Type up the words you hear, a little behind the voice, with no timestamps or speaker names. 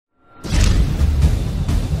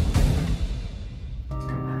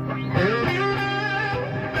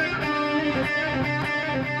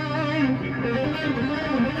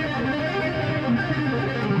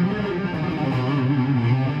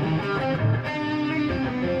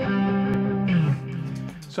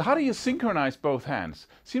So how do you synchronize both hands?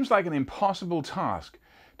 Seems like an impossible task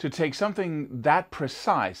to take something that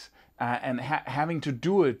precise and having to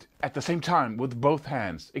do it at the same time with both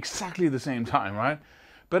hands, exactly the same time, right?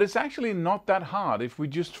 But it's actually not that hard if we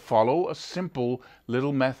just follow a simple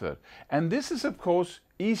little method. And this is, of course,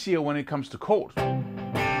 easier when it comes to chords,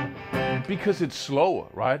 because it's slower,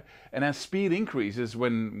 right? And as speed increases,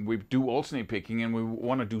 when we do alternate picking and we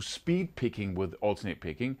want to do speed picking with alternate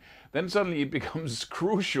picking, then suddenly it becomes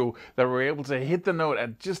crucial that we're able to hit the note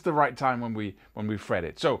at just the right time when we fret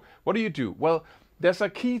it. So what do? Well, there's a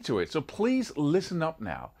key to it. So please listen up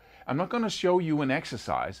now. I'm not going to show you an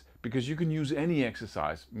exercise because you can use any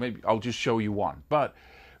exercise. Maybe I'll just show you one. But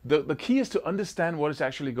the key is to understand what is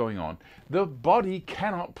actually going on. The body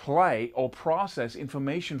cannot play or process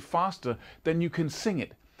information faster than you can sing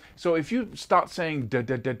it. So if you start saying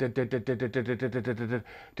that's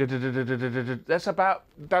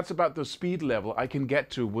about the speed level I can get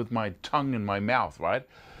to with my tongue and my mouth, right?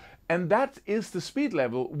 And that is the speed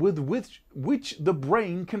level with which the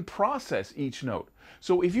brain can process each note.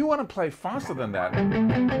 So if you want to play faster than that,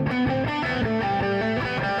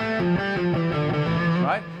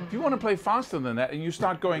 right? If you want to play faster than that and you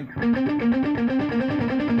start going,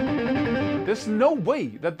 there's no way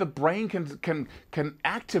that the brain can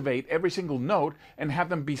activate every single note and have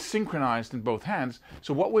them be synchronized in both hands.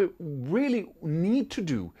 So what we really need to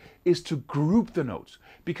do is to group the notes.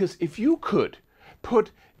 Because if you could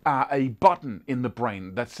put a button in the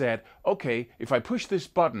brain that said, okay, if I push this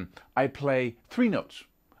button, I play 3 notes.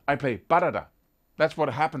 I play ba-da-da. That's what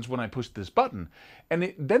happens when I push this button.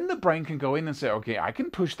 And then the brain can go in and say, okay, I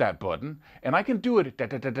can push that button and I can do it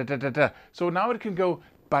da-da-da-da-da-da-da. So now it can go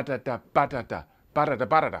ba-da-da, ba-da-da, ba-da-da,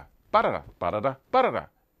 ba-da-da, ba-da-da, ba-da-da, ba-da-da.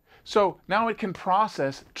 So now it can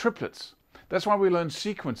process triplets. That's why we learn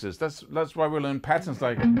sequences. That's why we learn patterns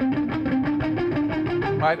like,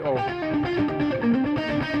 right? Or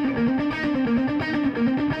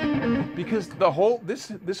because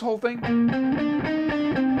this whole thing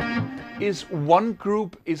is one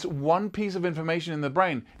group, is one piece of information in the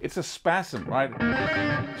brain. It's a spasm, right?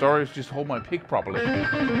 Sorry, just hold my pick properly.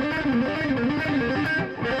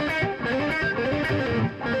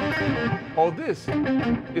 Or this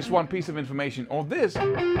is one piece of information, or this,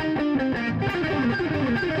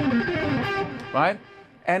 right?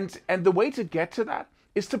 And the way to get to that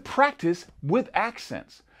is to practice with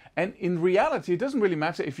accents. And in reality, it doesn't really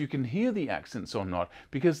matter if you can hear the accents or not,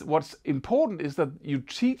 because what's important is that you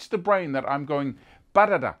teach the brain that I'm going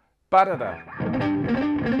ba-da-da, ba-da-da.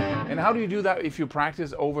 And how do you do that if you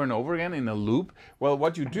practice over and over again in a loop? Well,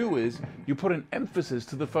 what you do is you put an emphasis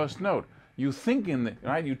to the first note. You think in the,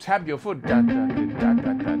 right? You tap your foot, da, da, da, da,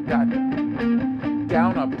 da, da, da, da.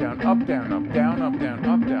 Down, up, down, up, down, up, down, up, down,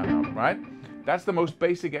 up, down, up, right? That's the most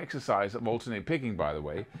basic exercise of alternate picking, by the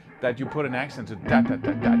way, that you put an accent to da da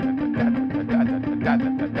da da da da da da da da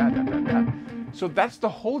da da da da. So that's the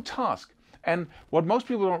whole task. And what most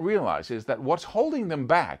people don't realize is that what's holding them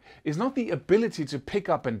back is not the ability to pick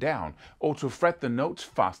up and down or to fret the notes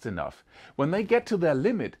fast enough. When they get to their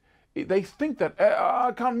limit, they think that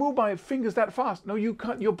I can't move my fingers that fast. No, you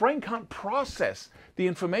can't. Your brain can't process the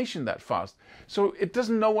information that fast. So it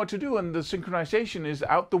doesn't know what to do, and the synchronization is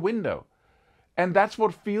out the window. And that's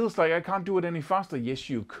what feels like I can't do it any faster. Yes,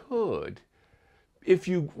 you could. If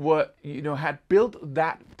you were, had built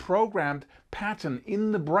that programmed pattern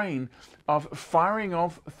in the brain of firing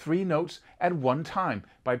off 3 notes at one time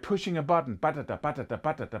by pushing a button, ba-da-da, ba-da-da,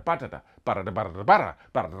 ba-da-da, ba-da-da, ba-da-da, ba-da-da,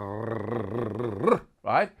 ba-da-da,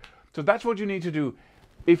 right? So that's what you need to do.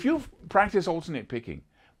 If you practice alternate picking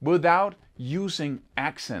without using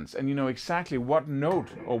accents, and you know exactly what note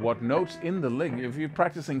or what notes in the lick, if you're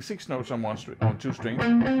practicing 6 notes on 2 strings,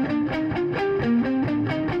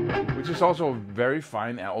 which is also a very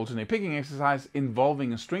fine alternate picking exercise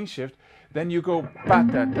involving a string shift, then you go ba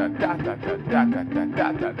da da da da da da da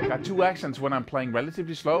da da. Got 2 accents when I'm playing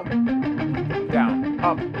relatively slow. Down,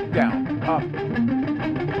 up, up.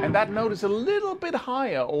 And that note is a little bit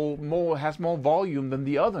higher or has more volume than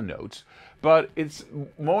the other notes, but it's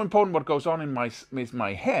more important what goes on in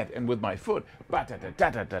my head and with my foot. Ba da da da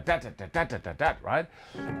da da da da da da da, right?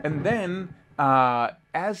 And then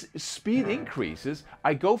as speed increases,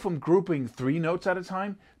 I go from grouping 3 notes at a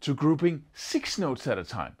time to grouping 6 notes at a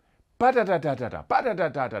time. Ba-da-da-da-da-da,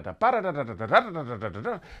 ba-da-da-da-da-da,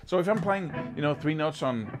 ba-da-da-da-da-da-da-da-da-da. So if I'm playing, 3 notes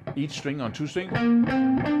on each string, on 2 strings,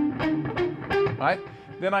 right?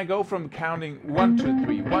 Then I go from counting 1, 2,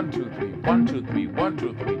 3, 1, 2, 3, 1, 2, 3, 1,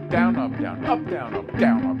 2, 3, down, up, down, up, down, up,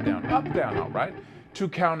 down, up, down, up, down, up, right? To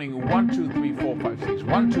counting 1, 2, 3, 4, 5, 6,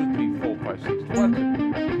 1, 2, 3, 4, 5, 6, 1,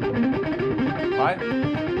 2, right?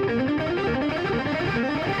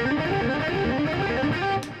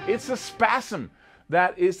 It's a spasm.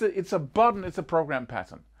 It's a button, it's a program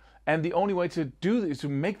pattern. And the only way to do this, to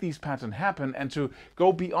make these patterns happen and to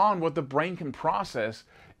go beyond what the brain can process,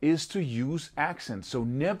 is to use accents. So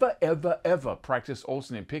never, ever, ever practice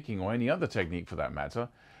alternate picking, or any other technique for that matter,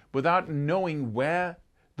 without knowing where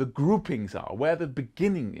the groupings are, where the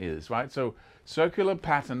beginning is, right? So circular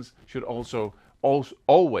patterns should also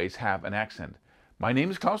always have an accent. My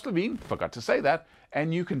name is Claus Levine, forgot to say that,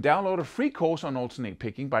 and you can download a free course on alternate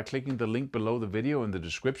picking by clicking the link below the video in the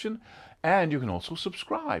description, and you can also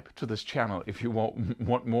subscribe to this channel if you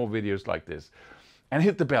want more videos like this, and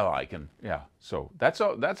hit the bell icon. Yeah, so that's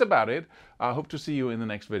about it. I hope to see you in the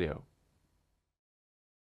next video.